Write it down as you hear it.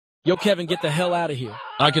Yo, Kevin, get the hell out of here.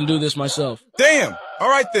 I can do this myself. Damn!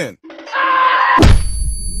 Alright then.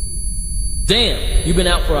 Damn, you've been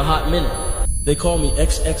out for a hot minute. They call me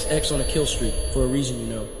XXX on a kill streak, for a reason you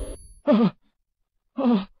know.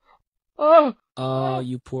 Oh,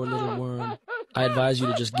 you poor little worm. I advise you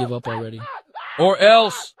to just give up already. Or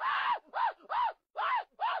else!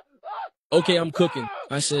 Okay, I'm cooking.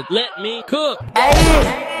 I said, let me cook!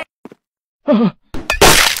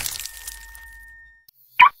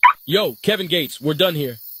 Yo, Kevin Gates, we're done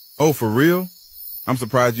here. Oh, for real? I'm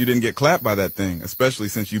surprised you didn't get clapped by that thing, especially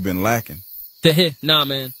since you've been lacking. Nah,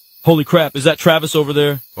 man. Holy crap, is that Travis over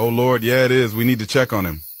there? Oh, Lord, yeah, it is. We need to check on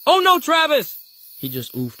him. Oh, no, Travis! He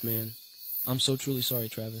just oofed, man. I'm so truly sorry,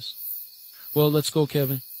 Travis. Well, let's go,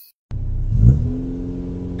 Kevin.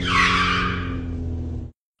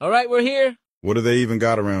 Alright, we're here. What do they even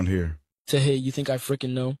got around here? Hey, you think I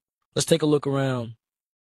frickin' know? Let's take a look around.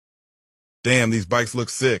 Damn, these bikes look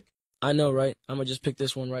sick. I know, right? I'm gonna just pick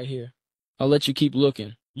this one right here. I'll let you keep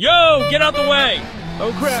looking. Yo, get out the way!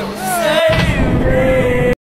 Oh, crap. Save me!